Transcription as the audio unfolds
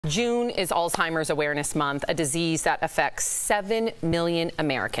June is Alzheimer's Awareness Month, a disease that affects 7 million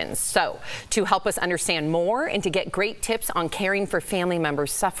Americans. So, to help us understand more and to get great tips on caring for family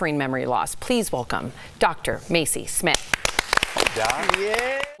members suffering memory loss, please welcome Dr. Macie Smith.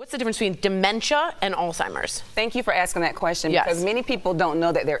 Yeah. What's the difference between dementia and Alzheimer's? Thank you for asking that question, Yes. because many people don't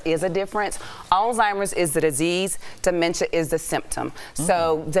know that there is a difference. Alzheimer's is the disease, dementia is the symptom.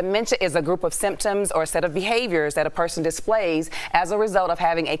 So dementia is a group of symptoms or a set of behaviors that a person displays as a result of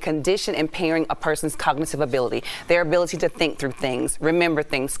having a condition impairing a person's cognitive ability, their ability to think through things, remember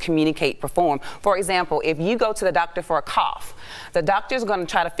things, communicate, perform. For example, if you go to the doctor for a cough, the doctor's going to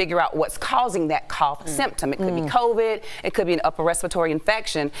try to figure out what's causing that cough symptom. It could be COVID, it could be an upper respiratory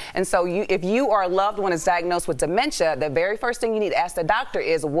infection. And so if you or a loved one is diagnosed with dementia, the very first thing you need to ask the doctor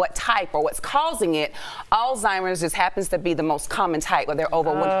is what type or what's causing it. Alzheimer's just happens to be the most common type, where there are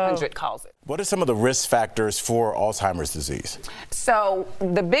over 100 causes. What are some of the risk factors for Alzheimer's disease? So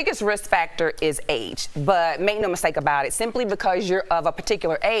the biggest risk factor is age, but make no mistake about it, simply because you're of a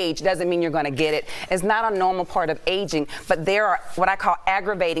particular age doesn't mean you're going to get it. It's not a normal part of aging, but there are what I call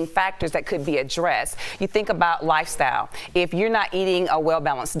aggravating factors that could be addressed. You think about lifestyle. If you're not eating a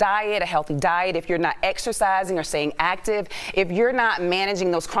well-balanced diet, a healthy diet, if you're not exercising or staying active, if you're not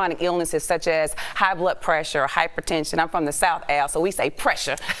managing those chronic illnesses such as high blood pressure or hypertension. I'm from the South, Al, so we say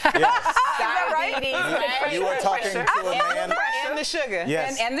pressure. Yes. Diabetes, right? You are talking to a man. And the sugar.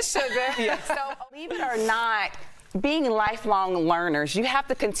 Yes. And the sugar. So believe it or not, being lifelong learners, you have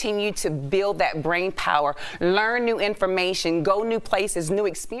to continue to build that brain power, learn new information, go new places, new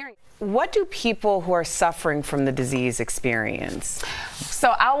experience. What do people who are suffering from the disease experience?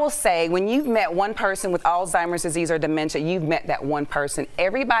 So I will say, when you've met one person with Alzheimer's disease or dementia, you've met that one person.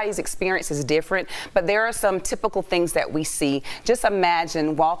 Everybody's experience is different, but there are some typical things that we see. Just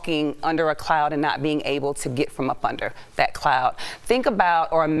imagine walking under a cloud and not being able to get from up under that cloud. Think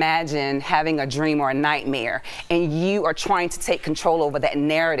about or imagine having a dream or a nightmare, and you are trying to take control over that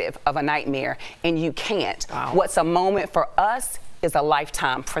narrative of a nightmare, and you can't. Wow. What's a moment for us is a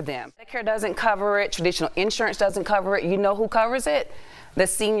lifetime for them. Medicare doesn't cover it, traditional insurance doesn't cover it. You know who covers it? The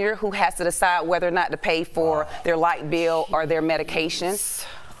senior who has to decide whether or not to pay for their light bill or their medication.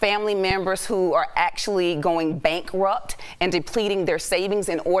 Family members who are actually going bankrupt and depleting their savings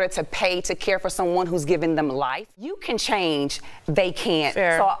in order to pay to care for someone who's given them life. You can change, they can't.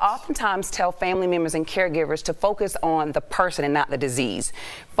 Fair. So I oftentimes tell family members and caregivers to focus on the person and not the disease.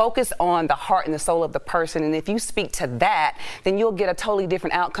 Focus on the heart and the soul of the person, and if you speak to that, then you'll get a totally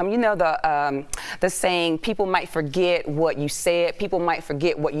different outcome. You know the saying, people might forget what you said, people might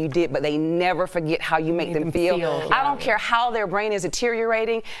forget what you did, but they never forget how you make them feel. I don't care how their brain is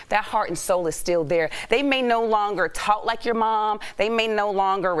deteriorating, that heart and soul is still there. They may no longer talk like your mom, they may no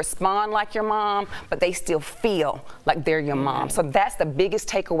longer respond like your mom, but they still feel like they're your mom. So that's the biggest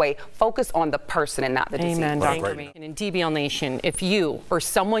takeaway. Focus on the person and not the disease. Amen, Right. Dr. Macie. And in DBL Nation, if you or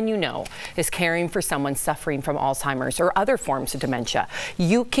someone you know is caring for someone suffering from Alzheimer's or other forms of dementia,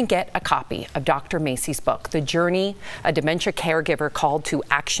 you can get a copy of Dr. Macie's book, The Journey, A Dementia Caregiver Called to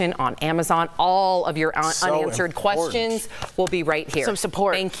Action, on Amazon. All of your unanswered questions will be right here. Some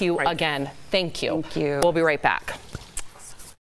support. Thank you Right. again. Thank you. Thank you. We'll be right back.